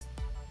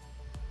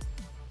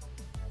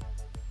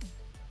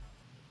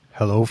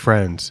Hello,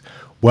 friends.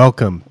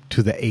 Welcome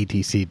to the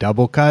ATC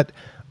Double Cut.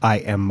 I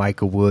am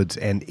Michael Woods,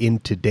 and in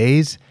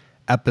today's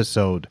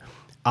episode,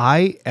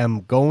 I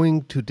am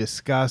going to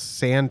discuss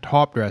sand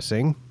top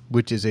dressing,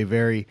 which is a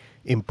very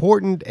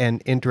important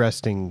and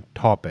interesting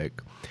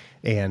topic.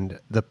 And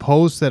the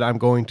post that I'm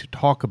going to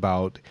talk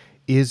about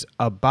is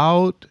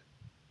about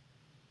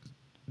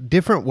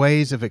different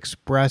ways of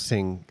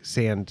expressing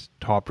sand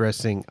top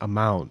dressing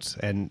amounts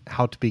and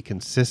how to be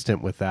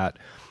consistent with that.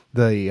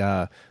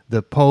 The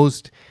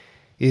post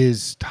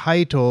is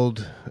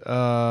titled,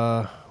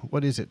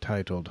 what is it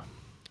titled?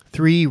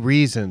 3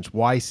 Reasons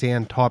Why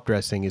Sand Top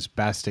Dressing is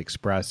Best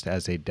Expressed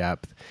as a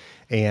Depth.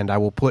 And I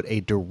will put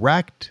a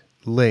direct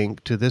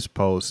link to this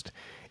post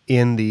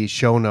in the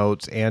show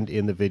notes and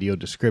in the video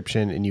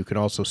description. And you can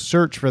also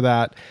search for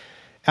that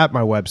at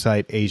my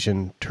website,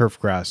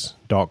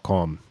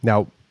 asianturfgrass.com.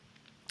 Now,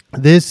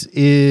 this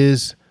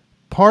is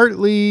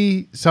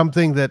partly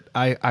something that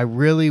I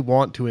really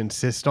want to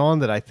insist on,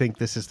 that I think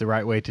this is the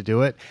right way to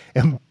do it,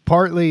 and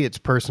partly it's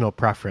personal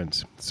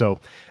preference. So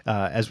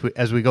as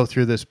we go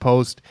through this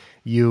post,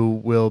 you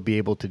will be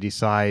able to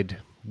decide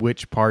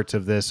which parts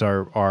of this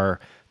are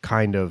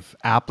kind of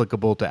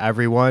applicable to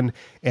everyone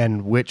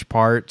and which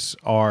parts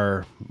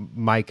are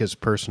Micah's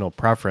personal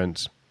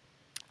preference.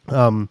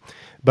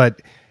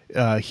 But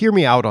hear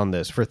me out on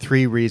this for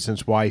 3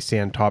 reasons why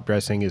sand top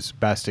dressing is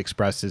best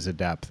expressed as a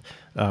depth.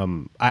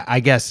 I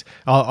guess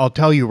I'll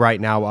tell you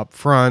right now up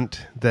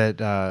front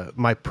that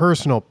my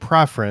personal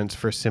preference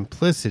for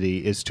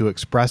simplicity is to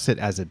express it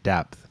as a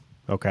depth,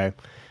 okay?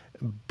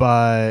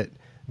 But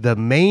the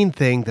main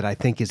thing that I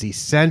think is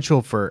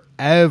essential for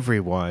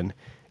everyone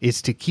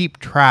is to keep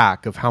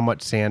track of how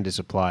much sand is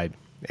applied.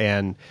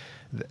 And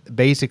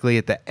basically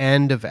at the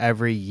end of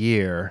every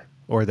year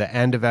or the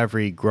end of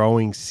every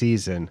growing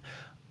season,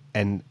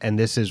 and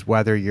this is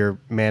whether you're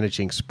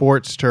managing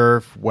sports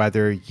turf,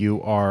 whether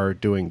you are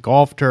doing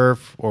golf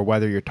turf, or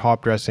whether you're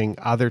top dressing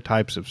other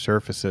types of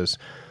surfaces,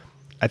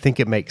 I think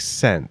it makes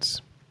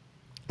sense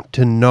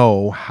to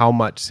know how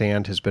much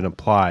sand has been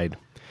applied.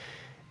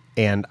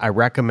 And I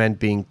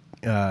recommend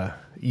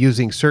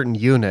using certain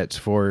units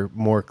for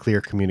more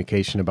clear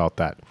communication about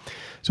that.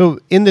 So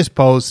in this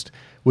post,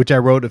 which I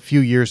wrote a few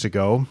years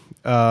ago,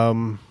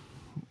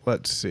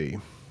 let's see,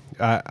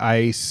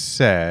 I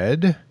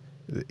said,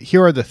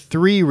 here are the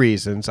 3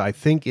 reasons I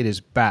think it is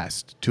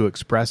best to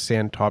express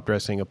sand top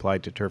dressing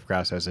applied to turf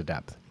grass as a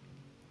depth.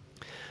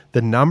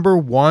 The number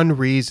 1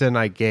 reason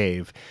I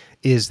gave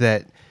is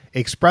that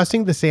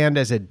expressing the sand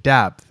as a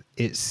depth,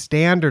 it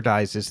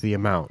standardizes the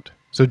amount.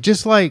 So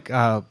just like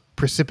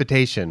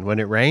precipitation, when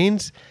it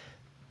rains,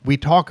 we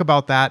talk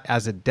about that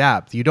as a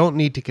depth. You don't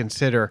need to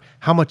consider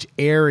how much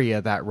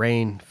area that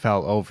rain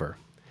fell over.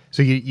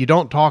 So you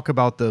don't talk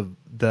about the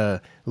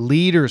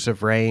liters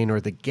of rain or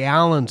the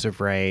gallons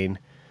of rain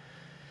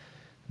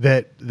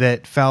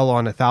that fell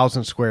on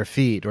 1,000 square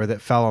feet or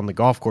that fell on the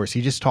golf course.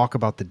 You just talk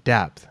about the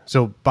depth.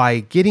 So by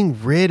getting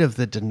rid of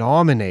the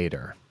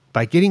denominator,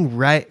 by getting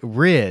by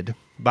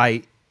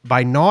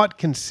not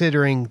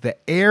considering the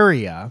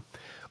area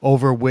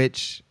over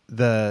which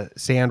the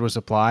sand was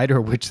applied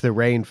or which the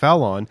rain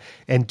fell on,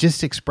 and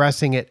just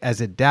expressing it as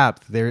a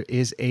depth, there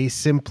is a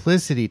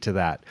simplicity to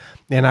that.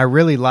 And I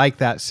really like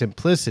that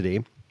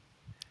simplicity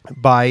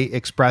by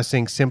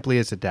expressing simply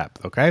as a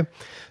depth, okay?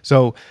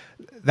 So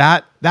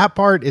that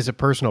part is a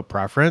personal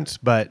preference,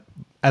 but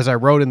as I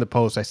wrote in the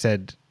post, I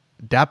said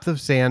depth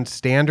of sand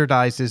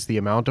standardizes the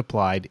amount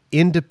applied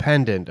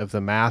independent of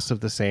the mass of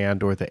the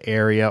sand or the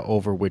area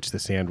over which the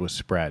sand was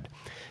spread.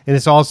 And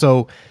it's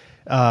also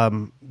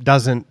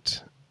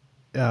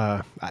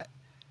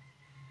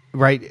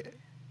right,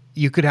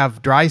 you could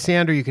have dry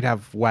sand or you could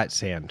have wet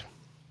sand.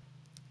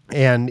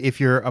 And if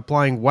you're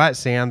applying wet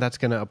sand, that's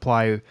going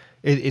to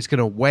it's going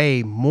to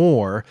weigh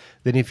more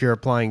than if you're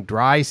applying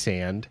dry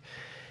sand.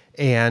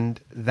 And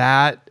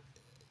that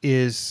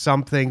is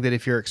something that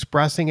if you're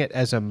expressing it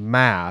as a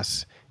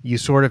mass, you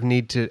sort of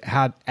need to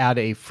add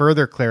a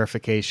further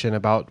clarification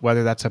about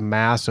whether that's a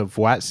mass of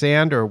wet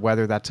sand or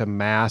whether that's a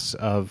mass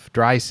of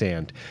dry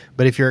sand.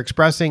 But if you're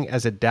expressing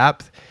as a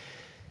depth,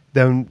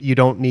 then you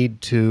don't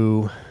need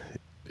to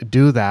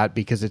do that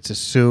because it's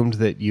assumed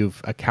that you've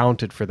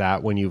accounted for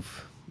that when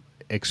you've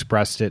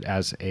expressed it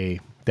as a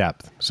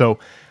depth. So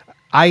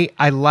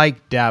I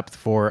like depth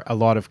for a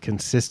lot of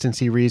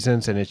consistency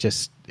reasons, and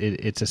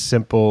it's a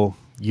simple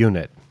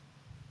unit.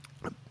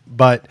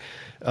 But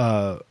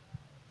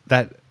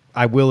that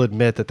I will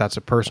admit that that's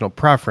a personal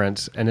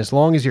preference, and as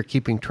long as you're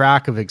keeping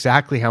track of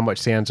exactly how much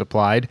sand's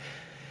applied,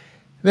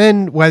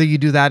 then whether you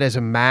do that as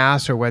a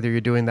mass or whether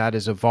you're doing that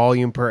as a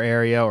volume per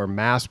area or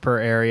mass per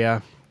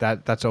area,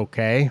 that's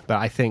okay. But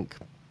I think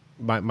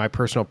my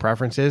personal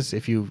preference is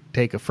if you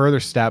take a further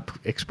step,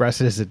 express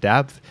it as a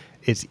depth,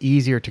 it's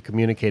easier to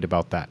communicate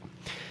about that.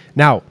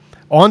 Now,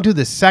 on to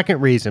the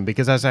second reason,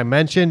 because as I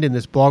mentioned in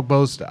this blog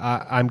post,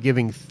 I'm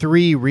giving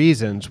 3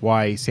 reasons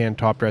why sand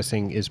top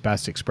dressing is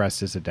best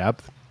expressed as a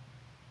depth.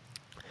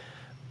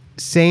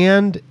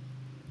 Sand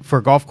for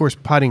golf course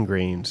putting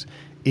greens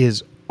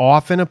is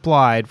often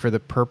applied for the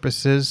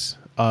purposes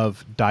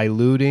of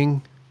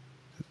diluting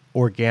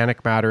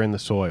organic matter in the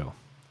soil.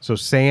 So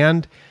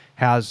sand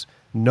has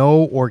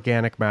no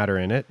organic matter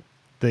in it.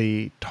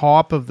 The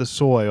top of the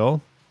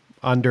soil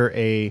under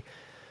a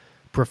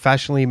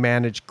professionally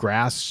managed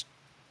grass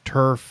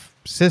turf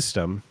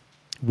system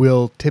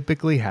will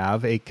typically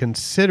have a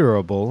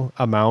considerable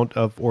amount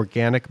of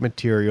organic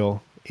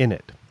material in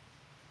it.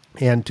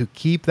 And to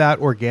keep that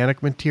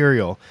organic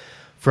material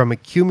from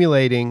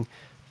accumulating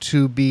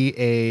to be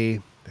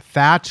a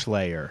thatch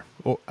layer,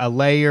 or a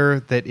layer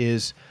that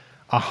is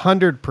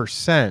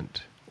 100%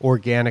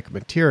 organic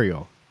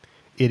material,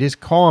 it is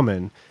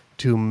common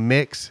to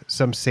mix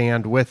some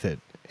sand with it.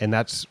 And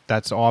that's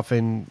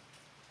often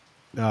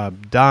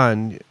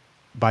done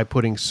by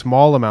putting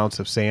small amounts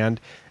of sand.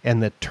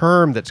 And the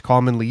term that's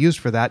commonly used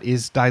for that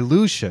is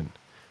dilution.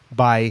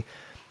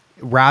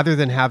 Rather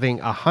than having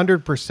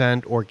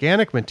 100%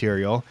 organic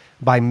material,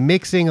 by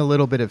mixing a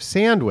little bit of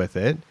sand with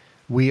it,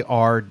 we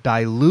are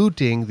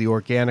diluting the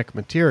organic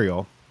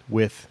material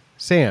with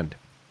sand.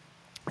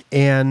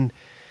 And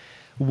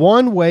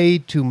one way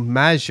to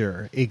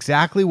measure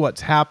exactly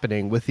what's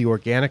happening with the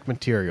organic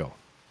material,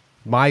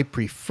 my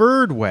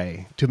preferred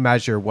way to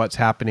measure what's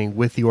happening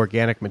with the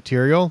organic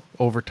material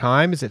over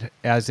time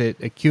as it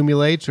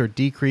accumulates or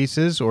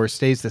decreases or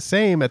stays the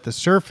same at the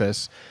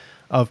surface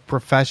of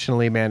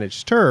professionally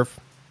managed turf,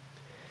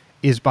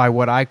 is by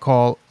what I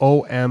call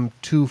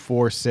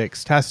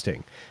OM246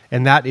 testing.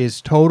 And that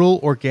is total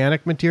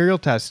organic material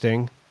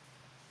testing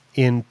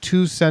in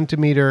 2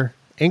 centimeter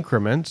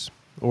increments,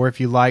 or if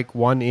you like,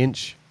 1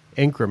 inch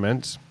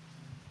increments.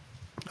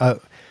 I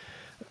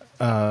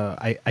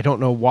don't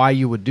know why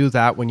you would do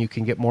that when you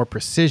can get more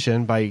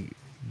precision by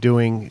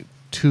doing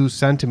 2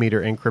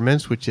 centimeter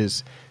increments, which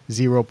is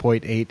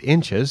 0.8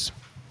 inches.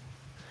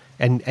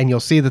 And you'll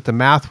see that the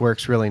math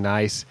works really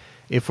nice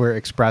if we're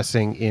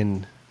expressing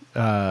in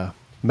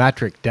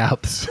metric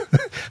depths.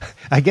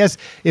 I guess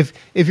if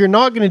you're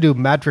not going to do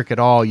metric at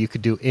all, you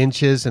could do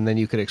inches, and then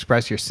you could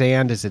express your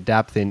sand as a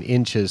depth in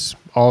inches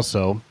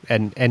also.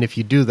 And if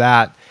you do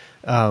that,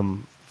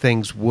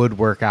 things would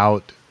work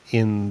out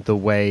in the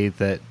way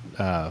that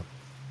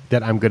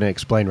I'm going to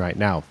explain right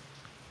now.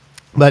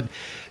 But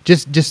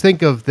just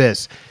think of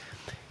this.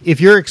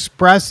 If you're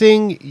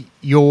expressing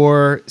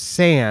your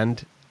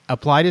sand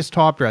applied as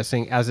top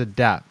dressing as a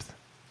depth,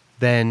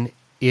 then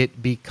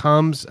it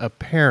becomes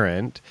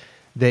apparent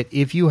that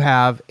if you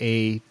have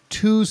a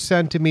 2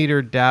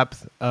 centimeter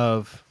depth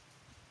of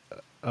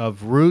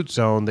root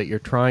zone that you're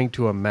trying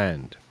to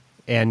amend,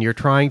 and you're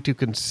trying to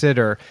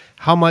consider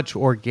how much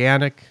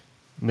organic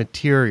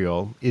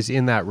material is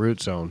in that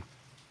root zone,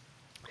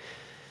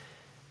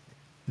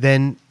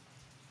 then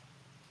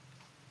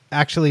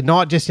actually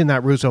not just in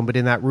that root zone, but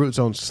in that root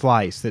zone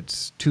slice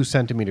that's 2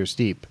 centimeters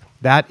deep,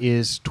 that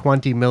is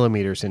 20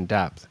 millimeters in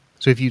depth.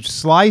 So if you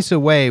slice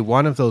away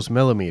one of those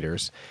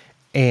millimeters,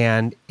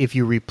 and if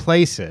you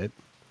replace it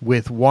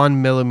with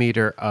 1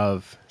 millimeter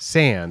of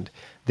sand,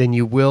 then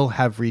you will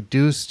have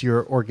reduced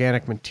your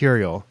organic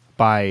material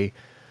by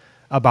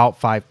about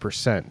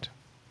 5%,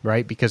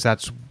 right? Because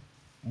that's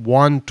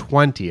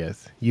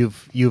 1/20th.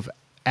 You've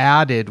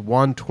added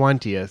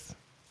 1/20th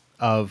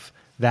of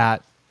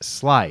that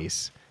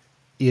slice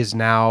is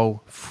now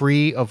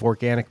free of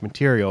organic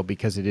material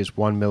because it is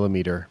 1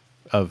 millimeter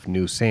of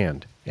new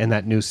sand, and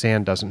that new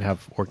sand doesn't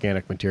have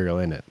organic material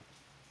in it.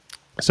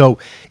 So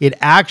it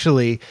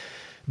actually,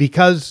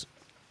 because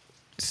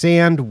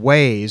sand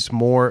weighs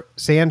more,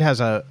 sand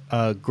has a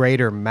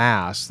greater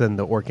mass than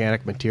the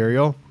organic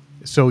material,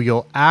 so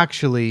you'll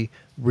actually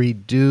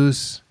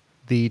reduce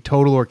the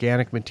total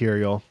organic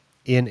material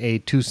in a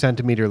 2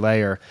 centimeter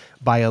layer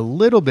by a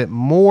little bit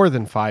more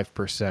than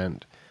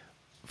 5%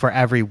 for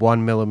every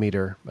 1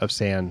 millimeter of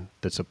sand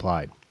that's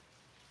applied.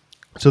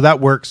 So that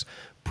works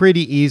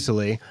pretty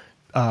easily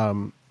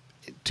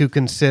to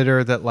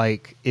consider that,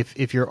 like,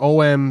 if your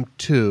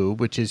OM2,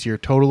 which is your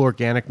total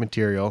organic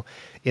material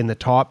in the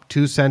top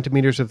 2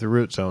 centimeters of the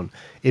root zone,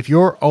 if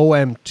your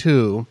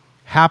OM2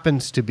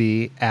 happens to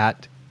be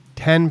at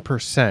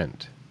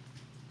 10%,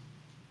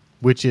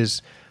 which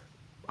is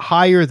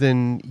higher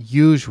than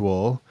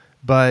usual,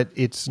 but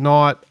it's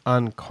not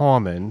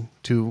uncommon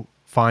to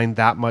find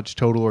that much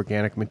total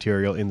organic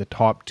material in the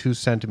top 2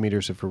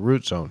 centimeters of a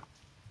root zone.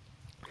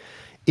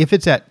 If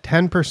it's at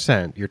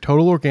 10%, your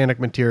total organic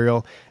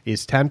material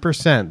is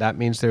 10%. That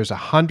means there's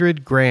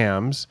 100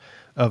 grams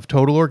of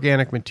total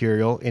organic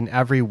material in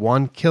every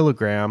 1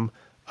 kilogram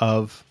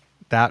of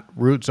that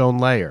root zone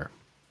layer.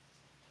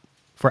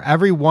 For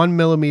every 1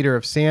 millimeter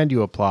of sand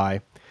you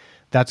apply,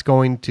 that's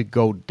going to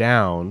go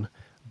down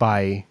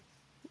by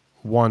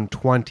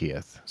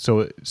 1/20th.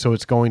 So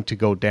it's going to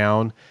go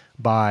down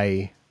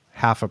by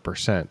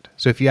 0.5%.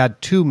 So if you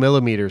add 2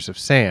 millimeters of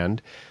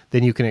sand,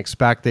 then you can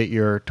expect that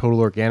your total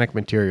organic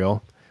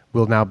material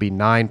will now be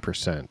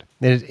 9%.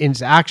 And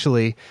it's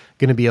actually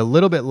going to be a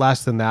little bit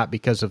less than that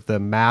because of the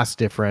mass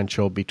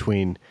differential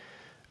between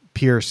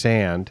pure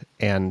sand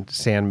and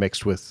sand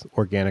mixed with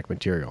organic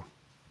material.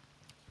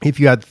 If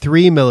you had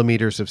 3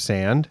 millimeters of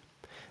sand,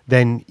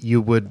 then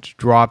you would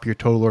drop your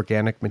total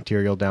organic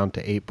material down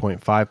to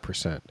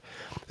 8.5%.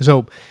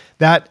 So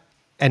that,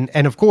 and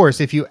of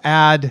course, if you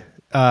add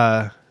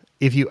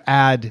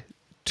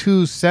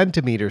 2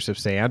 centimeters of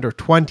sand or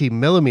 20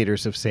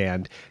 millimeters of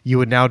sand, you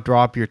would now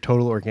drop your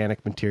total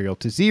organic material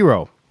to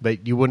 0.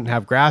 But you wouldn't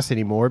have grass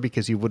anymore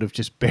because you would have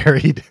just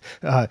buried,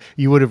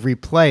 you would have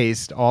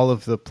replaced all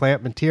of the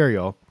plant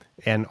material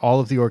and all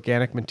of the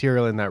organic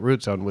material in that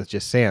root zone with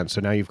just sand. So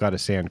now you've got a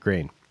sand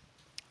green.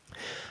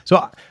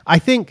 So I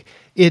think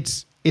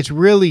it's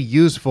really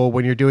useful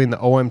when you're doing the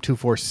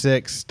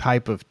OM246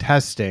 type of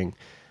testing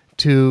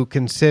to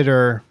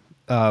consider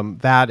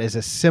that as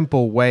a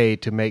simple way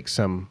to make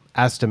some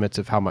estimates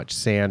of how much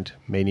sand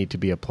may need to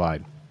be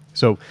applied.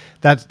 So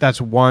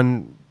that's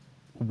one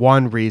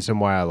reason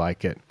why I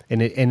like it.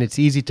 And it's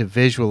easy to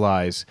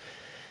visualize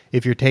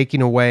if you're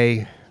taking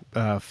away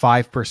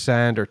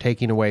 5% or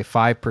taking away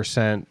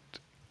 5%,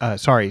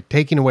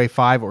 taking away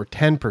 5 or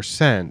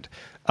 10%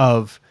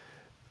 of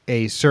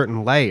a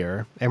certain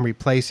layer and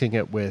replacing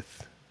it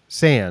with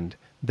sand,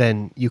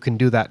 then you can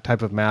do that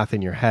type of math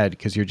in your head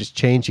because you're just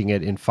changing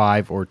it in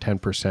 5 or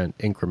 10%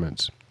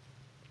 increments.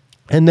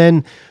 And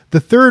then the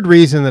third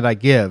reason that I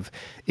give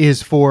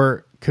is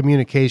for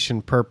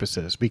communication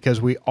purposes,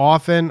 because we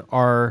often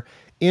are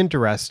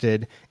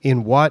interested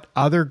in what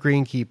other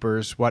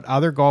greenkeepers, what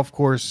other golf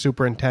course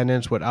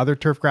superintendents, what other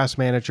turfgrass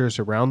managers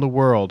around the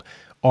world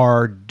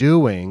are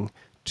doing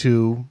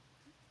to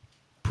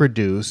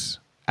produce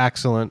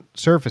excellent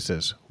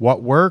surfaces.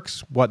 What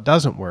works, what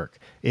doesn't work.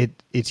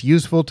 It's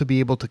useful to be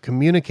able to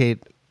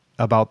communicate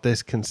about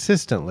this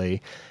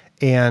consistently,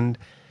 and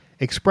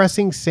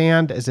expressing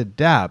sand as a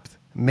depth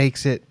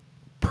makes it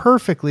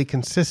perfectly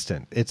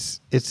consistent. It's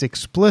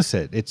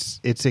explicit.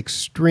 It's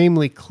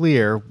extremely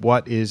clear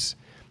what is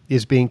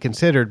being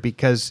considered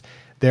because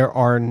there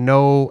are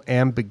no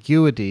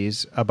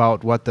ambiguities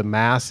about what the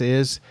mass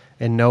is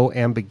and no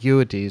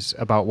ambiguities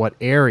about what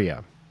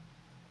area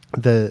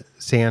the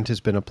sand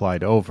has been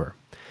applied over.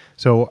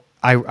 So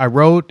I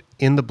wrote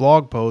in the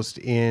blog post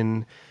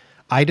in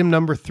item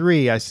number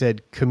 3, I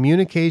said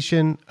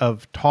communication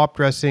of top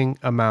dressing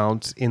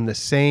amounts in the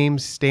same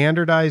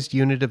standardized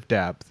unit of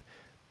depth,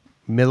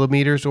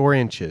 millimeters or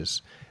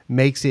inches,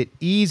 makes it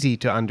easy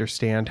to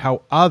understand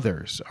how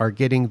others are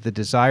getting the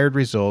desired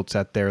results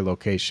at their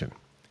location.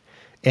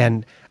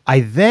 And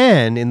I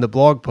then, in the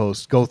blog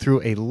post, go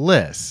through a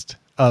list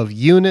of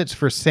units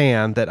for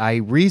sand that I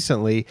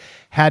recently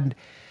had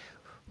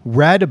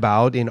read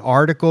about in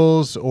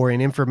articles or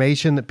in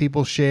information that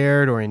people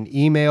shared or in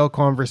email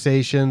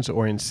conversations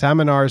or in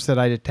seminars that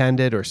I'd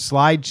attended or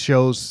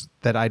slideshows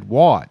that I'd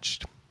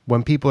watched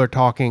when people are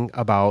talking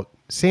about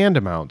sand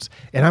amounts.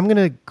 And I'm going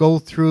to go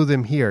through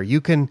them here.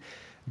 You can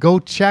go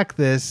check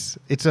this.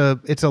 It's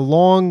a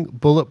long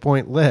bullet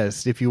point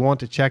list. If you want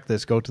to check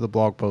this, go to the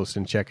blog post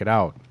and check it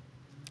out.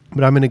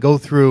 But I'm going to go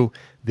through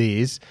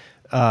these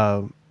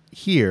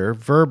here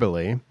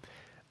verbally.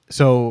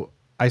 So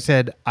I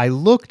said, I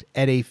looked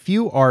at a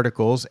few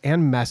articles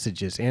and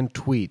messages and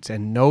tweets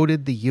and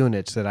noted the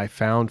units that I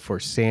found for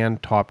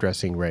sand top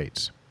dressing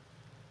rates.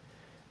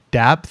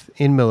 Depth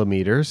in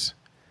millimeters,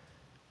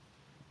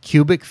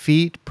 cubic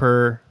feet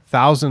per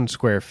 1,000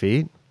 square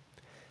feet,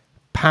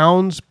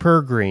 pounds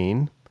per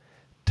green,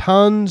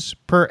 tons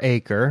per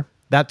acre.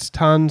 That's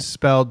tons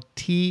spelled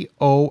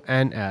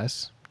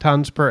T-O-N-S,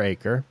 tons per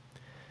acre.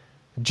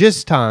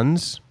 Just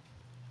tons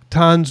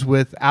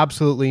with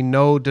absolutely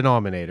no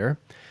denominator.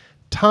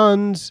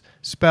 Tons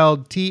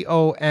spelled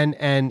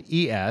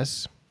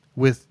T-O-N-N-E-S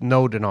with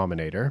no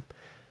denominator.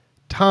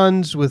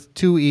 Tons with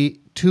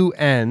two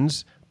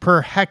N's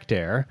per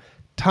hectare.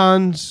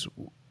 Tons,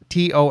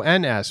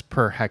 T-O-N-S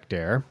per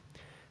hectare.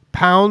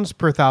 Pounds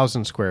per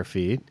 1,000 square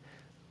feet.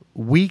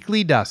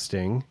 Weekly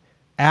dusting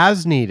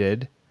as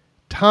needed.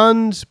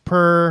 Tons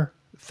per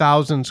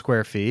 1,000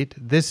 square feet.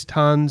 This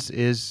tons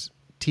is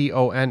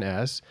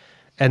T-O-N-S.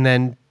 And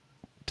then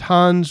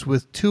tons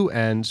with 2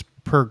 N's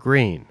per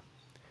green.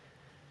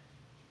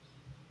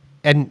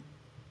 And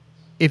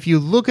if you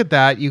look at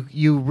that,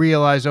 you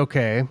realize,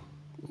 okay,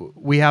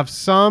 we have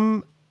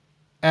some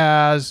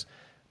as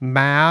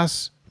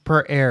mass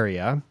per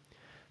area,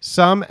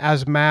 some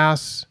as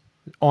mass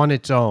on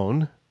its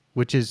own,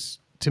 which is,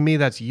 to me,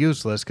 that's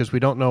useless because we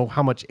don't know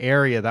how much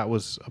area that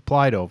was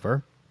applied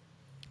over.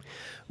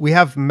 We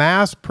have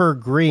mass per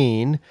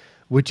green,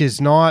 which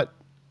is not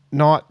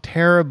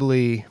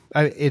terribly,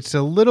 it's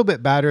a little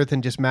bit better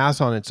than just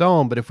mass on its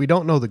own, but if we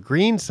don't know the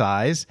green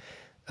size,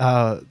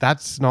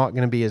 that's not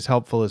going to be as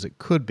helpful as it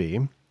could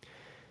be.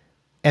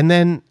 And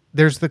then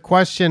there's the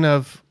question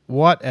of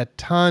what a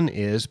ton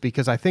is,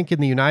 because I think in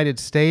the United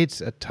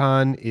States, a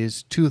ton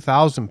is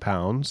 2,000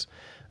 pounds.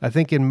 I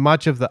think in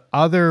much of the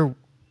other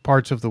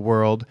parts of the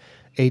world,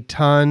 a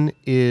ton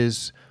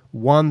is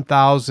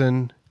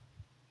 1,000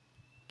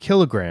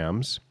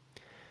 kilograms.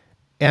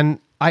 And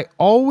I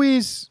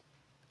always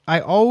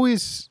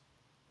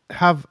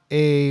have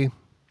a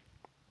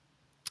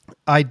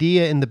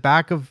idea in the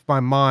back of my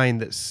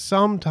mind that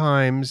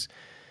sometimes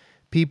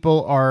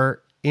people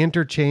are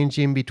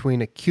interchanging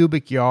between a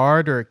cubic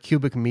yard or a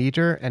cubic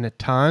meter and a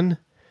ton,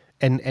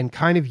 and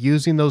kind of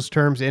using those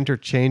terms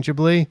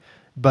interchangeably,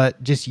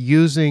 but just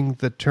using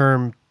the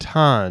term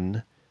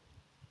ton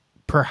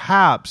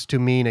perhaps to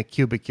mean a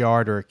cubic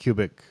yard or a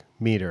cubic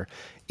meter,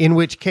 in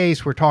which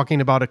case we're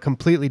talking about a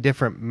completely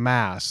different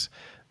mass.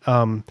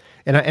 And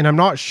I'm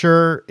not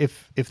sure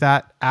if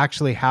that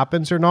actually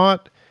happens or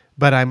not,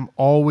 but I'm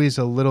always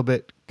a little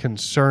bit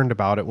concerned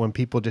about it when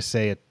people just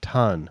say a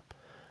ton.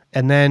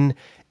 And then,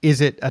 is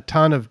it a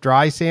ton of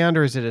dry sand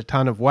or is it a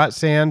ton of wet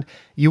sand?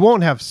 You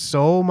won't have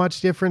so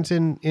much difference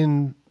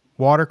in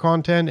water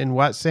content in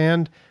wet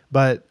sand,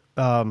 but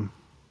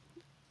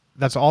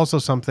that's also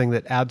something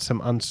that adds some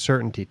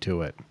uncertainty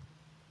to it.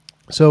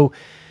 So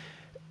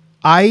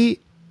I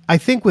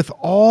think with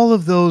all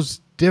of those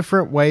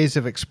different ways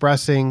of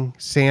expressing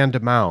sand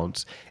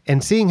amounts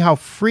and seeing how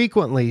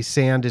frequently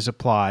sand is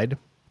applied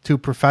to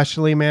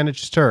professionally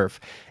managed turf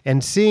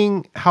and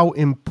seeing how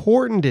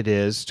important it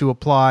is to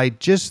apply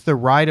just the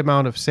right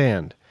amount of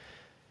sand.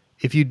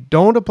 If you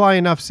don't apply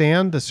enough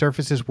sand, the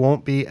surfaces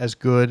won't be as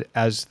good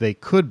as they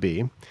could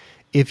be.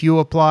 If you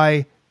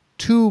apply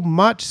too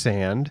much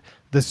sand,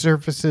 the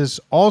surfaces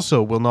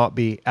also will not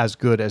be as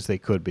good as they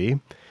could be.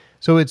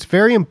 So it's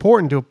very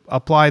important to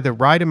apply the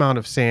right amount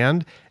of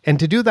sand. And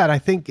to do that, I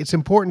think it's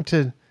important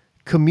to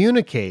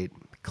communicate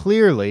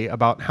clearly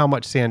about how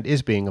much sand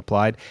is being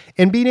applied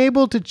and being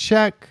able to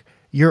check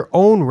your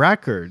own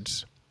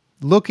records,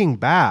 looking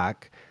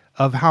back,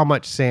 of how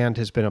much sand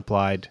has been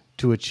applied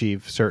to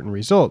achieve certain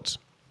results.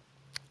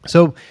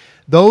 So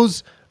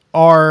those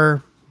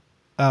are,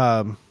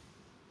 I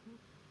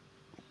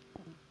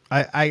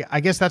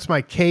guess that's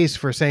my case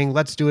for saying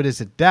let's do it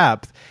as a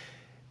depth,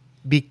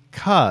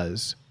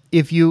 because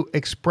if you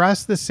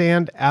express the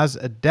sand as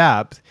a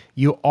depth,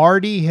 you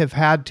already have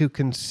had to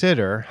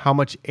consider how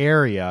much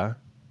area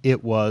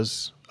it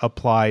was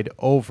applied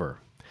over.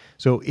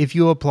 So if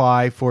you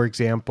apply, for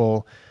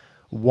example,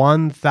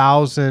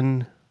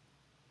 1,000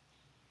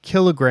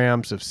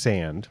 kilograms of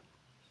sand,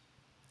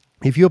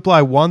 if you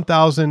apply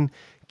 1,000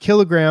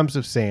 kilograms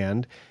of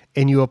sand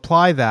and you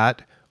apply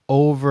that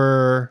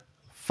over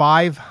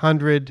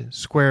 500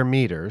 square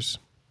meters,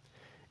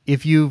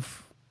 if you've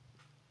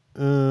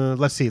to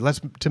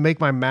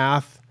make my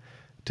math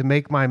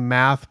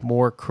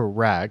more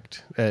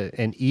correct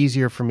and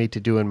easier for me to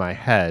do in my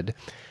head,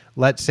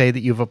 let's say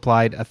that you've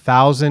applied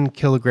 1,000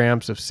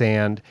 kilograms of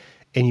sand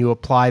and you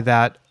apply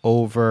that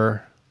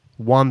over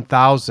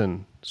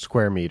 1,000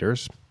 square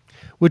meters,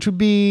 which would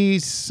be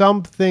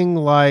something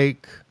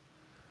like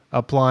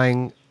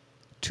applying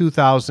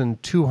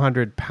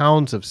 2,200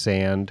 pounds of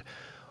sand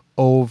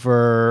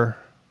over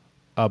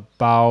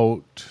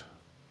about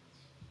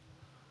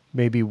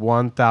maybe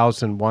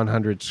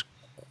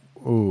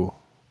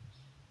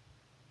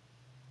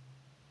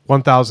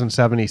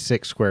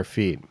 1,076 square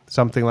feet,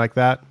 something like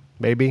that,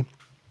 maybe.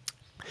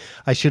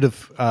 I should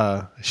have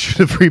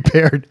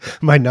prepared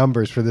my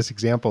numbers for this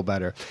example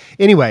better.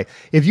 Anyway,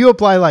 if you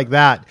apply like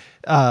that,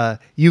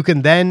 you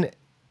can then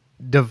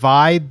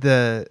divide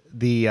the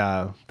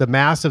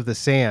mass of the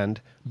sand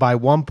by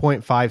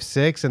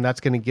 1.56, and that's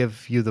going to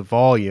give you the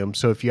volume.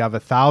 So if you have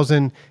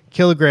 1,000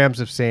 kilograms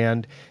of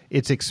sand,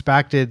 it's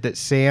expected that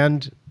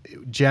sand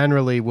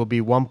generally will be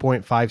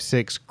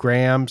 1.56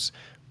 grams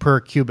per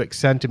cubic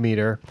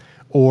centimeter,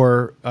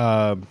 or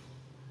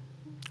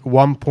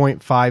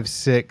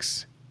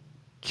 1.56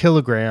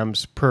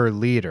 kilograms per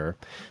liter.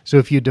 So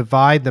if you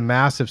divide the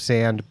mass of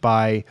sand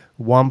by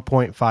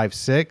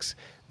 1.56,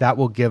 that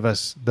will give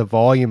us the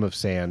volume of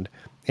sand.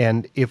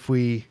 And if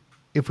we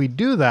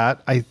do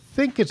that, I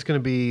think it's going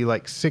to be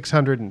like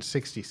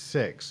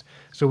 666.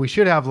 So we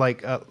should have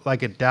like a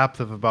depth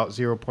of about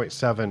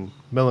 0.7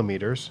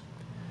 millimeters.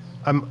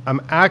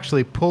 I'm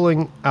actually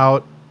pulling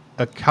out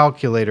a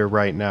calculator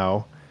right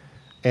now,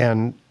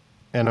 and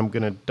I'm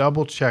going to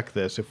double check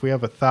this. If we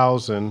have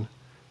 1,000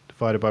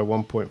 divided by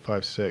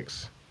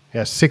 1.56,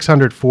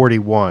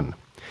 641.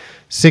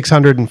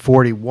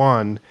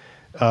 641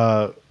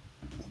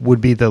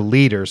 would be the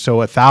liter. So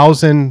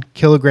 1,000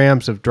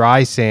 kilograms of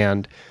dry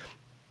sand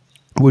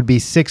would be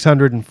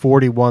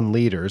 641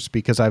 liters,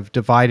 because I've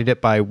divided it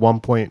by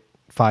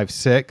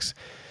 1.56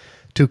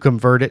 to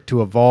convert it to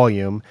a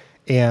volume,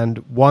 and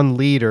 1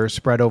 liter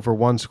spread over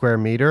 1 square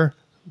meter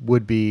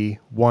would be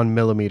 1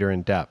 millimeter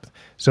in depth.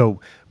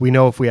 So we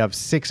know if we have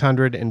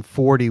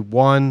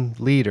 641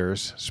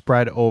 liters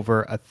spread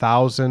over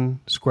 1,000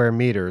 square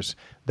meters,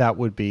 that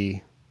would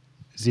be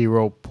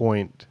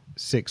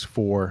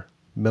 0.64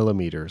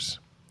 millimeters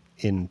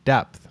in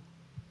depth.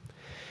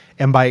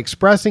 And by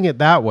expressing it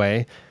that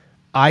way,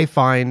 I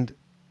find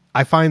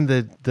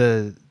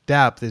the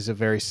depth is a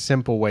very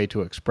simple way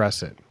to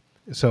express it.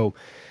 So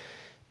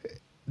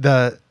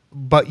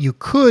but you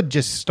could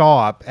just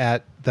stop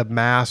at the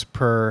mass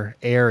per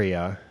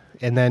area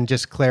and then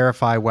just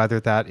clarify whether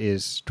that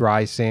is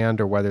dry sand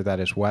or whether that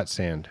is wet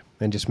sand,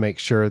 and just make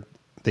sure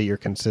that you're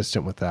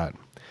consistent with that.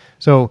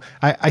 So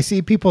I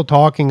see people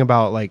talking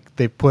about like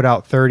they've put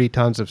out 30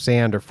 tons of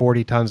sand or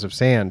 40 tons of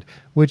sand,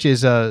 which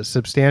is a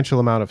substantial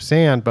amount of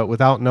sand, but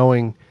without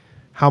knowing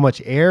how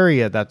much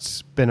area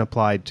that's been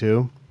applied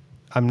to,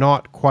 I'm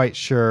not quite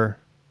sure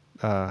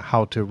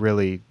how to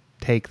really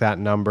take that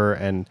number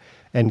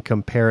and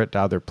compare it to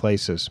other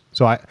places.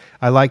 So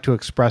I like to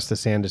express the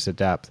sand as a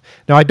depth.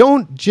 Now, I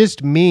don't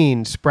just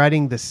mean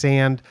spreading the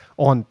sand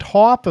on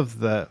top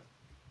of the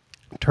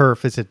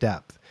turf as a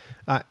depth.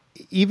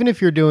 Even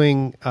if you're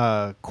doing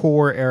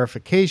core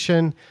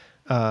aerification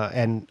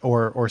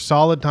or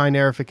solid tine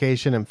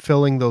aerification and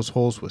filling those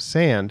holes with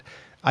sand,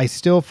 I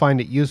still find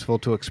it useful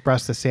to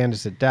express the sand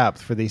as a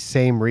depth for these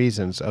same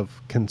reasons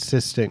of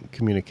consistent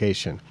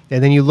communication.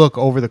 And then you look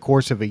over the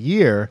course of a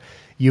year,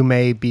 you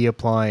may be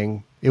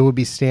applying, it would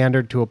be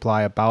standard to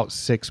apply about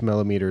 6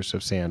 millimeters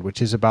of sand,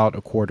 which is about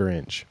a quarter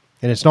inch.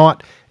 And it's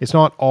not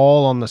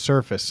all on the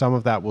surface. Some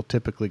of that will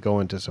typically go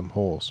into some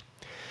holes.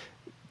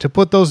 To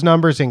put those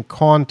numbers in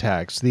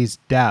context, these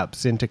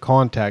depths into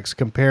context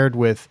compared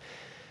with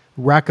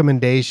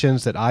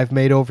recommendations that I've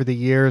made over the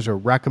years or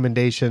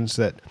recommendations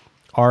that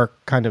are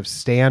kind of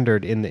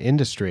standard in the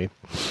industry,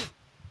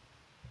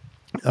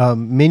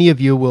 many of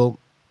you will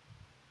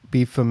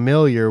be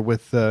familiar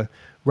with the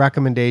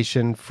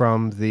recommendation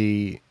from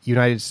the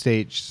United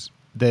States,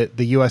 the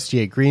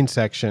USDA Green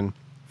Section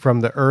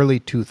from the early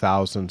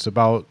 2000s,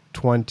 about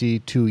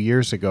 22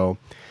 years ago.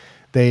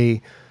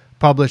 They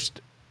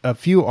published a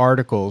few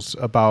articles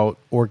about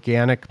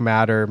organic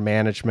matter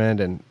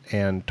management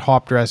and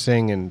top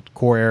dressing and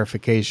core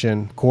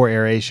aerification, core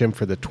aeration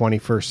for the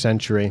 21st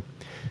century.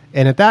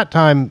 And at that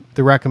time,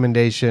 the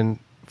recommendation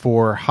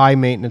for high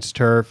maintenance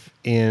turf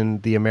in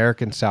the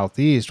American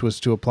Southeast was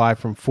to apply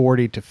from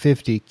 40 to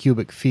 50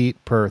 cubic feet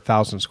per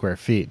 1,000 square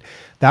feet.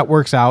 That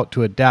works out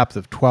to a depth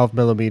of 12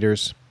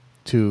 millimeters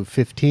to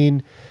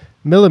 15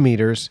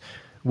 millimeters,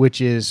 which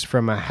is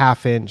from a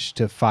half inch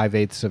to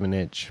 5/8 of an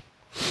inch.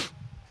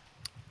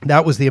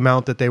 That was the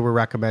amount that they were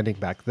recommending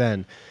back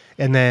then.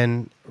 And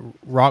then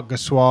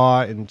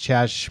Rock-Gassois and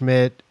Chaz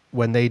Schmidt,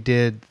 when they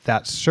did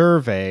that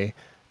survey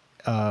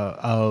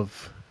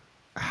of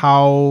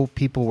how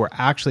people were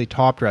actually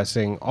top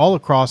dressing all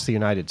across the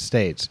United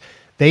States,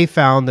 they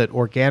found that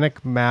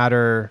organic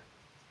matter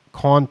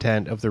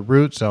content of the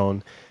root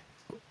zone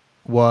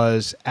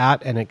was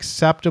at an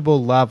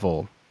acceptable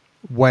level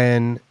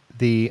when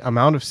the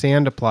amount of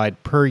sand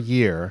applied per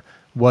year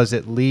was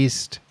at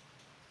least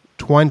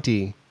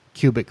 20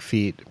 cubic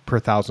feet per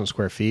 1,000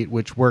 square feet,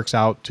 which works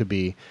out to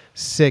be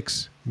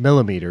 6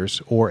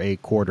 millimeters or a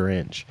quarter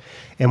inch.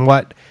 And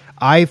what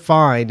I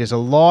find is a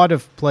lot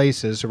of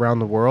places around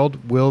the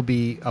world will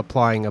be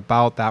applying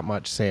about that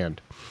much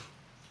sand.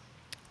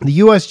 The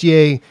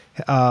USGA,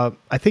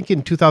 I think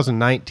in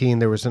 2019,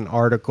 there was an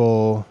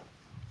article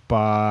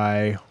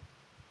by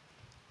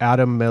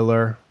Adam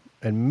Miller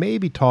and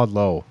maybe Todd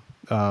Lowe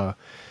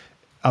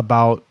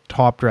about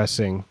top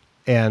dressing,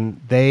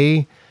 and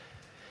they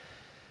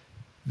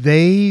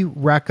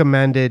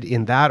recommended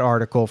in that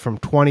article from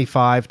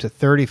 25 to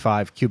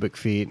 35 cubic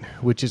feet,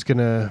 which is going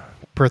to,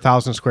 per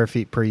 1,000 square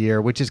feet per year,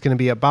 which is going to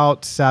be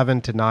about 7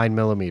 to 9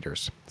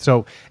 millimeters.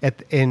 So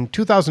in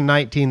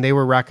 2019, they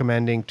were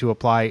recommending to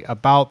apply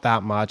about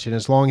that much. And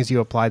as long as you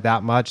apply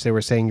that much, they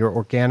were saying your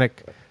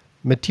organic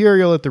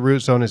material at the root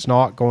zone is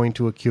not going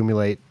to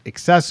accumulate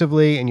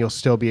excessively, and you'll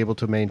still be able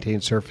to maintain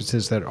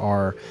surfaces that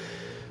are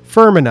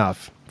firm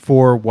enough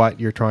for what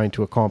you're trying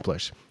to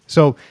accomplish.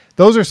 So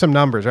those are some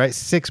numbers, right?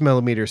 6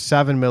 millimeters,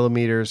 7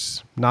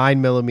 millimeters,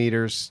 9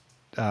 millimeters,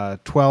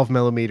 12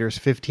 millimeters,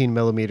 15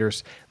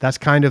 millimeters. That's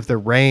kind of the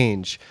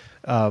range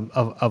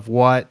of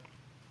what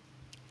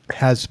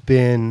has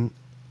been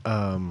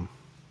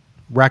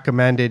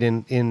recommended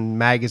in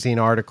magazine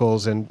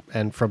articles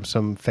and from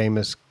some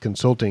famous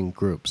consulting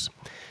groups.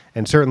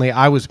 And certainly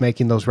I was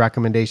making those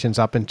recommendations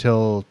up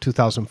until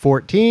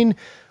 2014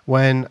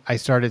 when I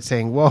started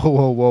saying,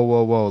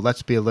 whoa,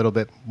 let's be a little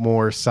bit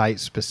more site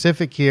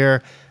specific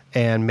here,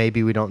 and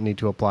maybe we don't need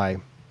to apply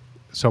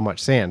so much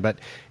sand. But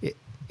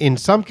in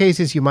some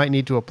cases, you might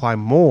need to apply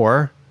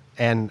more,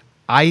 and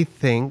I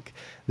think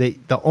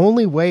that the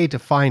only way to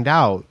find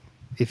out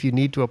if you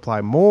need to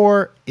apply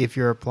more, if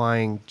you're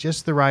applying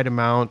just the right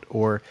amount,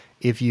 or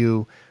if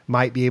you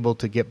might be able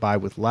to get by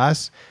with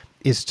less,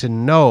 is to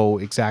know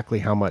exactly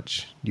how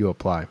much you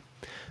apply.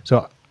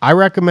 So I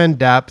recommend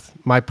depth.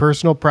 My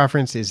personal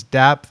preference is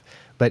depth,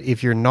 but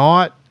if you're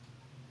not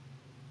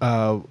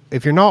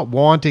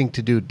wanting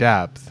to do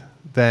depth,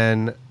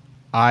 then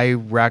I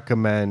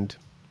recommend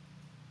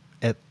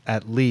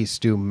at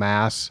least do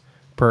mass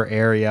per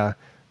area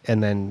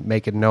and then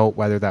make a note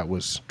whether that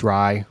was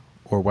dry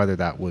or whether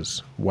that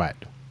was wet.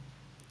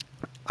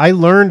 I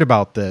learned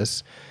about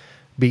this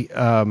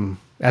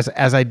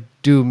as I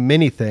do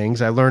many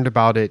things. I learned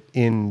about it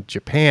in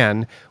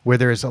Japan, where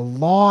there is a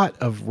lot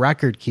of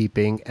record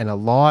keeping and a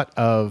lot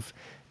of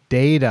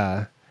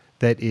data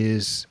that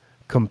is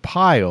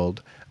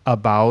compiled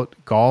about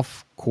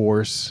golf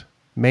course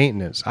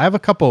maintenance. I have a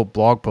couple of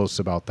blog posts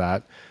about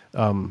that.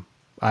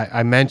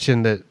 I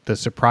mentioned that the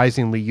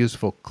surprisingly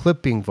useful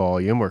clipping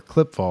volume or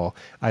clip vol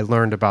I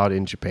learned about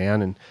in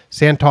Japan. And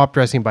sand top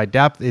dressing by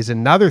depth is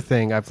another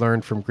thing I've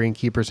learned from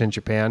greenkeepers in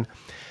Japan.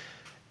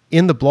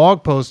 In the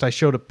blog post, I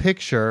showed a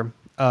picture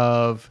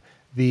of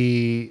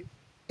the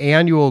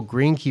annual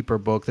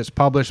greenkeeper book that's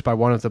published by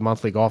one of the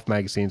monthly golf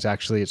magazines.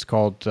 Actually, it's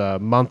called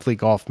Monthly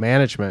Golf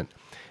Management.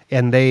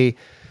 And they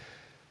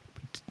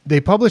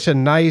publish a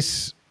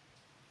nice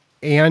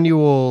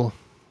annual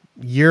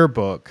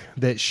yearbook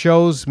that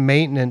shows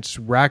maintenance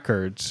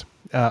records,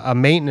 a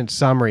maintenance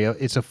summary.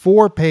 It's a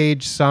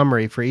 4-page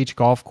summary for each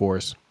golf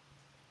course.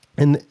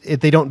 And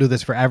they don't do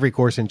this for every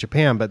course in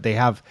Japan, but they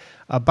have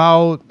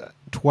about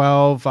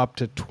 12 up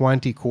to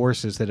 20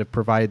 courses that have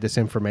provided this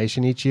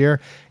information each year.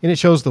 And it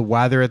shows the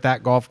weather at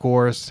that golf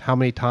course, how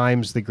many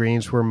times the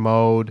greens were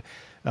mowed,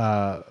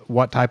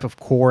 what type of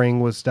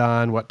coring was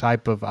done, what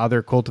type of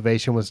other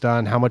cultivation was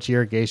done, how much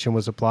irrigation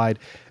was applied.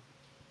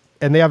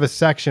 And they have a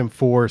section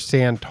for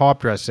sand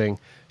top dressing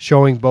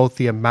showing both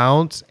the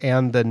amounts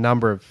and the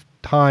number of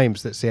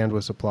times that sand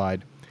was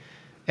applied.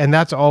 And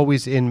that's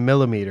always in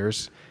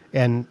millimeters.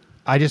 And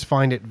I just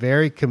find it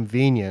very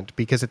convenient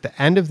because at the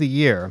end of the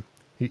year,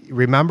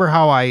 remember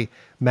how I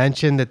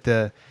mentioned that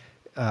the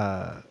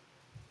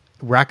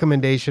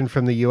recommendation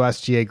from the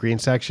USGA green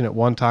section at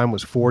one time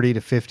was 40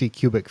 to 50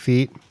 cubic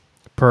feet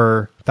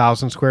per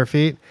 1,000 square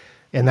feet.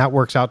 And that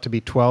works out to be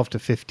 12 to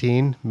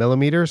 15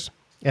 millimeters.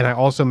 And I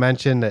also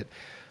mentioned that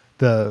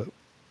the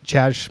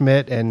Chad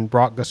Schmidt and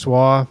Brock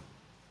Gassois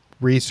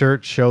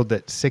research showed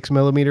that 6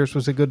 millimeters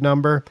was a good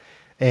number.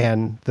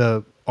 And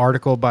the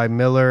article by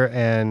Miller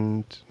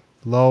and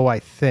Lowe, I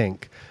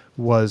think,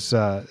 was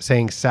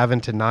saying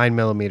 7 to 9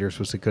 millimeters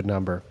was a good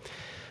number.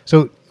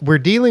 So we're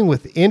dealing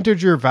with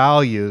integer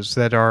values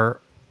that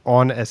are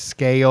on a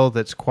scale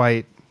that's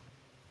quite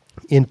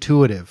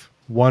intuitive.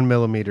 1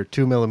 millimeter,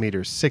 2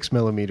 millimeters, 6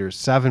 millimeters,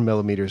 7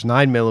 millimeters,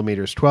 9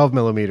 millimeters, 12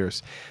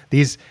 millimeters.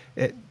 These,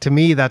 to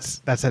me, that's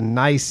a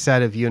nice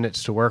set of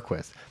units to work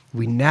with.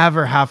 We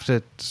never have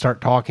to start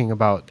talking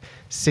about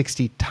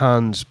 60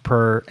 tons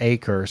per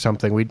acre or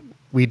something.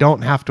 We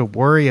don't have to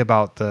worry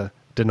about the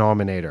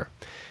denominator.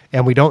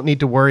 And we don't need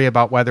to worry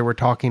about whether we're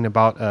talking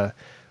about a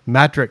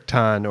metric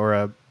ton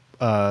or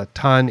a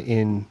ton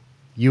in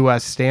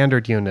U.S.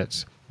 standard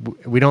units.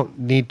 We don't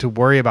need to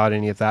worry about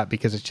any of that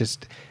because it's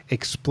just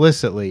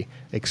explicitly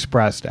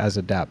expressed as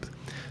a depth.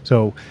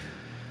 So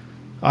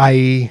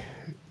I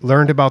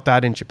learned about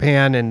that in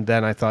Japan, and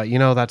then I thought,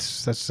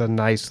 that's a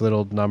nice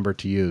little number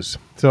to use.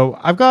 So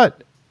I've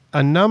got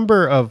a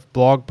number of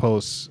blog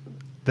posts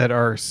that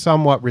are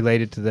somewhat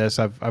related to this.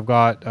 I've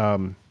got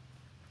a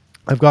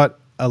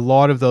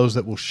lot of those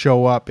that will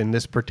show up in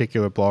this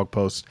particular blog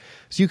post.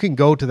 So you can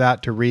go to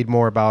that to read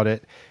more about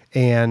it.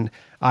 And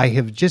I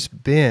have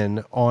just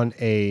been on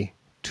a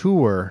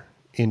tour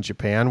in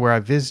Japan where I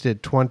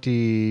visited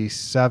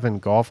 27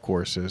 golf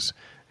courses.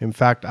 In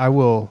fact,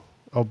 I'll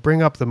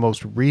bring up the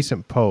most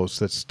recent post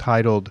that's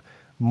titled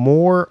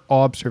More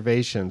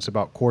Observations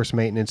About Course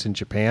Maintenance in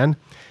Japan,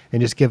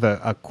 and just give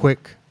a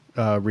quick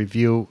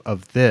review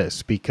of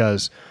this,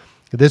 because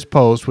this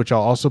post, which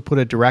I'll also put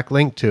a direct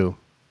link to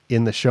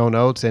in the show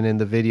notes and in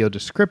the video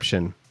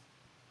description,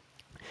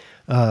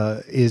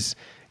 is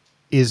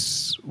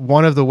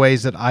one of the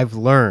ways that I've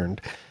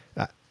learned.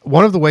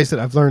 One of the ways that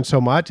I've learned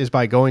so much is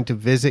by going to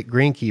visit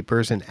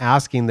greenkeepers and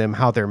asking them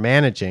how they're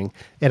managing.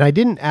 And I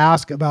didn't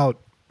ask about,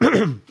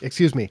 I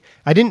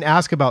didn't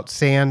ask about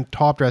sand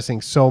top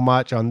dressing so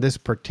much on this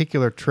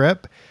particular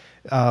trip.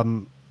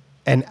 And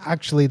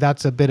actually,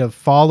 that's a bit of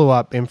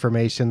follow-up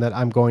information that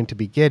I'm going to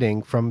be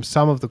getting from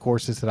some of the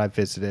courses that I've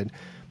visited.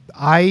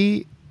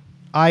 I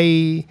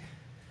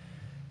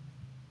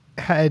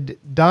had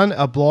done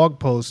a blog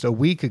post a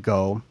week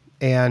ago,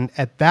 and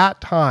at that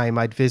time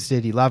I'd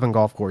visited 11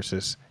 golf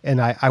courses, and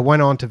I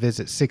went on to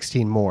visit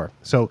 16 more.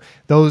 So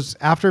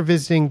after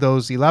visiting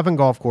those 11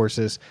 golf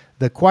courses,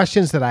 the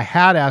questions that I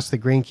had asked the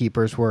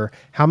greenkeepers were,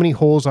 how many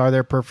holes are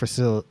there per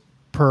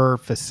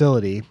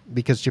facility?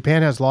 Because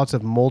Japan has lots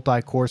of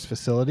multi-course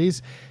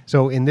facilities.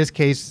 So in this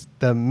case,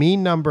 the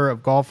mean number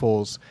of golf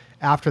holes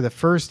after the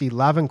first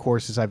 11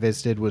 courses I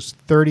visited was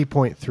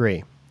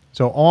 30.3.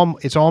 So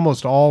it's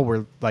almost all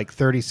were like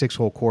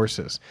 36-hole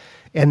courses.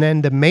 And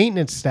then the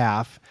maintenance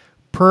staff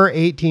per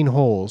 18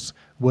 holes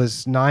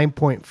was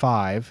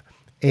 9.5.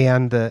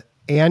 And the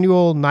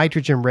annual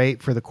nitrogen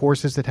rate for the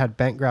courses that had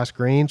bent grass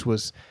greens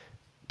was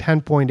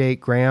 10.8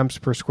 grams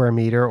per square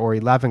meter, or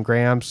 11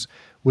 grams,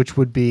 which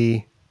would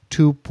be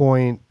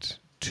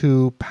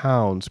 2.2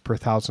 pounds per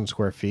 1,000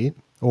 square feet,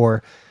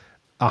 or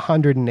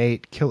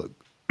 108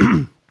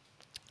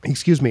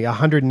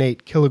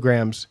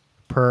 kilograms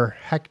per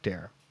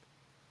hectare.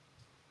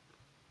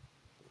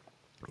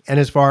 And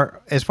as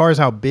far as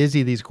how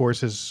busy these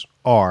courses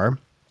are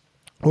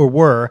or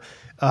were,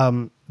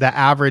 the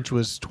average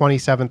was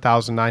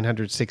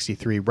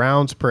 27,963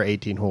 rounds per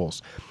 18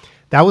 holes.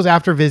 That was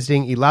after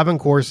visiting 11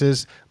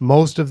 courses.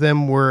 Most of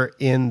them were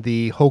in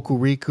the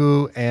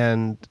Hokuriku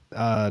and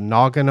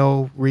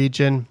Nagano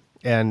region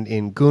and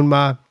in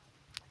Gunma.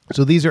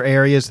 So these are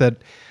areas that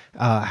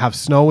have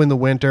snow in the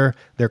winter.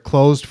 They're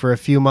closed for a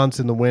few months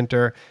in the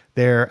winter.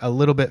 They're a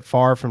little bit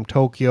far from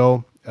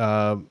Tokyo.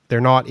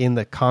 They're not in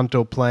the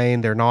Kanto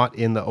Plain. They're not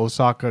in the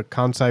Osaka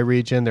Kansai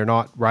region. They're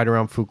not right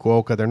around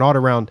Fukuoka. They're not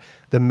around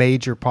the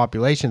major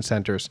population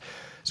centers.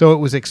 So it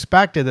was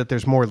expected that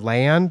there's more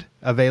land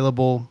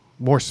available,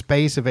 more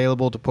space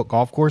available to put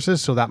golf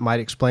courses. So that might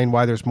explain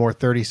why there's more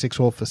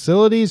 36-hole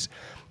facilities.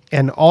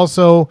 And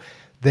also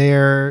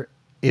there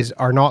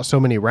are not so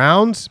many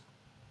rounds.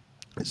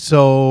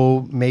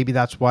 So maybe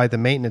that's why the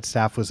maintenance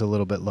staff was a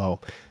little bit low.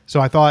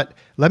 So I thought,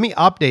 let me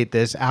update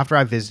this after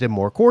I visited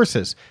more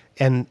courses.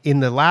 And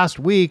in the last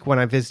week, when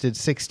I visited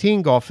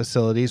 16 golf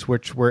facilities,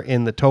 which were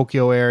in the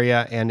Tokyo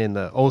area and in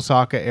the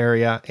Osaka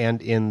area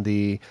and in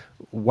the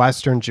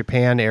Western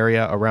Japan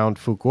area around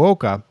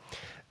Fukuoka,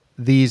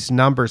 these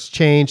numbers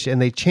changed,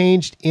 and they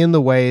changed in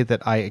the way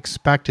that I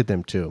expected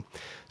them to.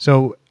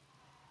 So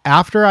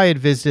after I had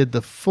visited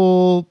the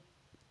full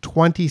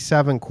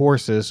 27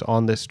 courses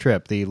on this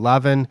trip, the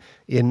 11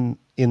 in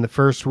the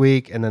first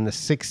week and then the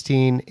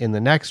 16 in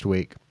the next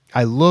week,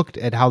 I looked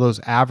at how those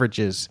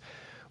averages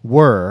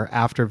were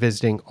after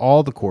visiting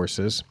all the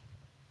courses,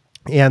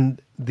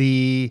 and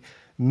the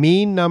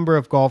mean number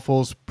of golf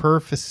holes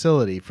per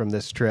facility from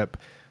this trip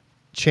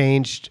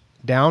changed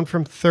down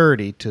from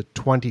 30 to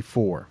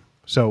 24.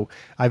 So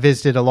I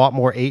visited a lot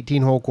more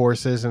 18-hole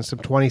courses and some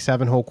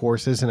 27-hole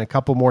courses and a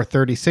couple more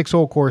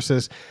 36-hole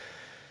courses,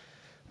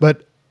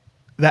 but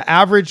the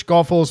average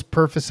golf holes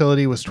per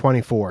facility was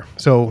 24.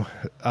 So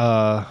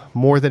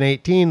more than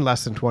 18,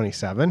 less than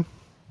 27.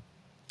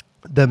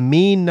 The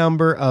mean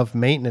number of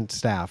maintenance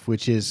staff,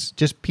 which is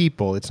just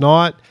people, it's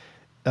not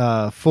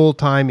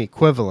full-time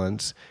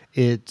equivalents.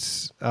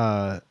 It's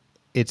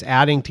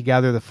adding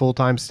together the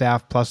full-time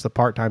staff plus the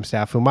part-time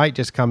staff who might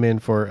just come in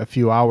for a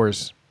few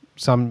hours,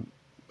 some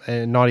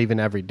not even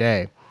every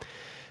day.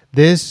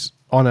 This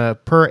on a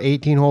per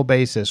 18-hole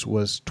basis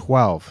was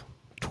 12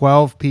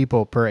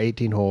 people per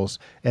 18 holes,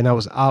 and that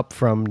was up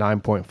from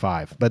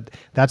 9.5. But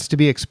that's to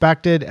be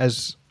expected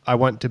as I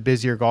went to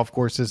busier golf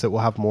courses that will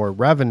have more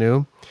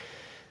revenue.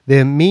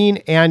 The mean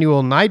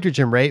annual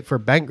nitrogen rate for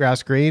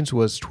bentgrass greens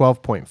was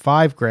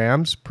 12.5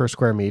 grams per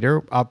square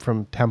meter, up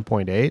from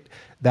 10.8.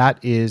 That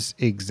is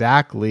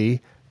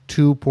exactly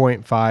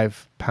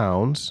 2.5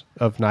 pounds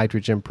of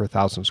nitrogen per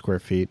 1,000 square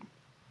feet.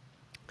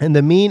 And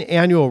the mean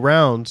annual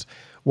rounds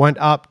went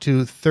up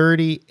to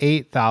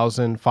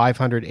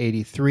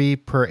 38,583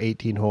 per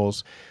 18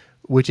 holes,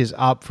 which is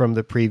up from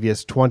the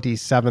previous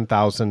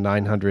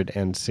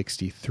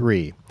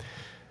 27,963.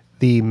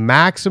 The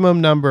maximum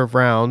number of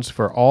rounds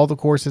for all the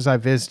courses I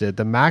visited,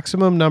 the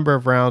maximum number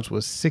of rounds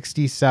was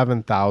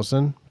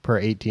 67,000 per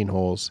 18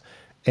 holes,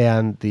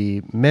 and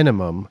the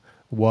minimum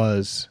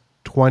was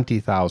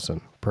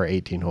 20,000 per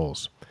 18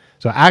 holes.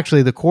 So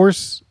actually the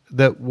course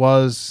that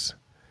was...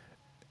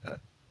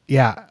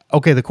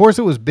 the course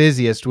that was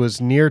busiest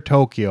was near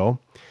Tokyo,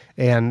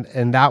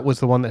 and that was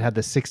the one that had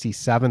the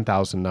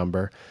 67,000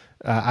 number.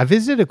 I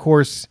visited a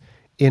course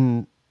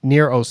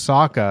near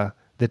Osaka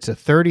that's a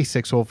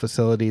 36-hole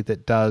facility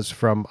that does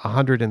from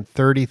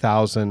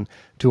 130,000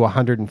 to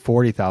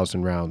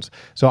 140,000 rounds.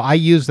 So I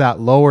use that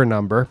lower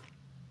number,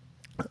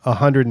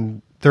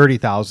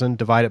 130,000,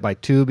 divide it by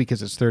 2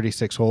 because it's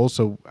 36 holes.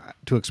 So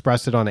to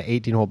express it on an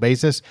 18-hole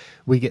basis,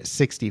 we get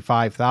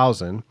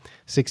 65,000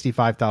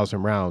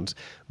 rounds.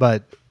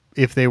 But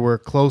if they were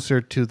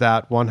closer to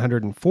that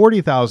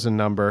 140,000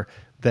 number,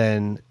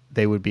 then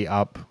they would be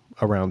up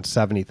around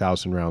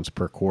 70,000 rounds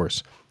per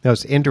course. Now,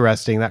 it's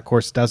interesting, that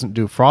course doesn't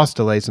do frost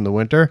delays in the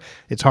winter.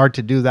 It's hard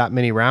to do that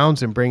many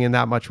rounds and bring in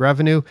that much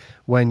revenue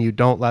when you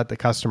don't let the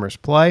customers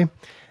play.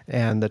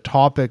 And the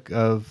topic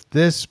of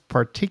this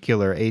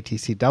particular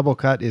ATC Double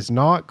Cut is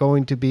not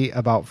going to be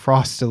about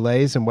frost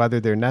delays and whether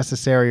they're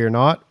necessary or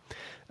not.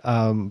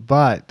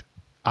 But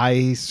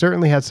I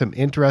certainly had some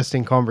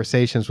interesting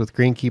conversations with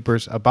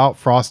greenkeepers about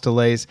frost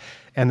delays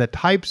and the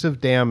types of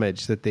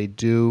damage that they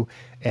do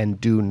and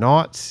do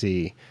not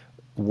see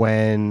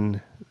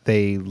when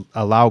they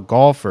allow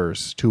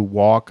golfers to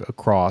walk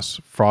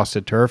across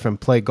frosted turf and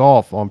play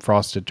golf on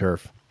frosted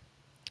turf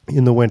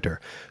in the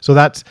winter. So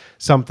that's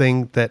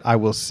something that I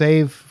will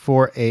save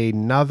for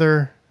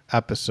another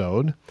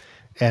episode,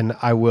 and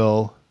I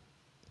will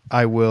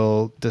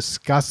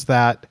discuss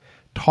that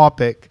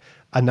topic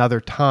another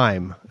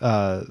time,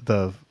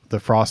 the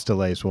frost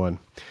delays one.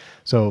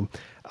 So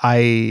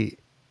I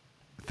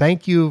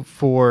thank you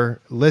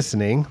for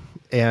listening,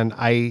 and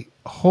I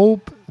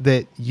hope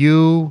that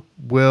you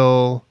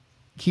will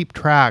keep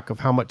track of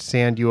how much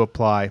sand you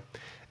apply,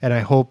 and I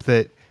hope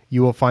that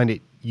you will find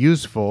it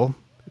useful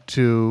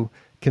to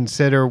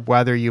consider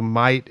whether you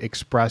might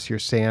express your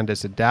sand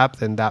as a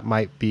depth, and that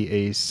might be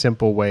a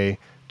simple way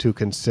to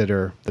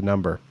consider the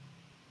number.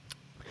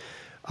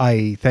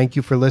 I thank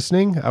you for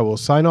listening. I will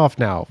sign off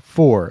now.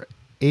 For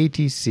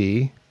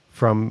ATC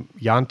from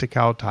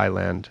Yantakao,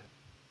 Thailand,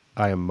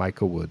 I am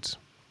Michael Woods.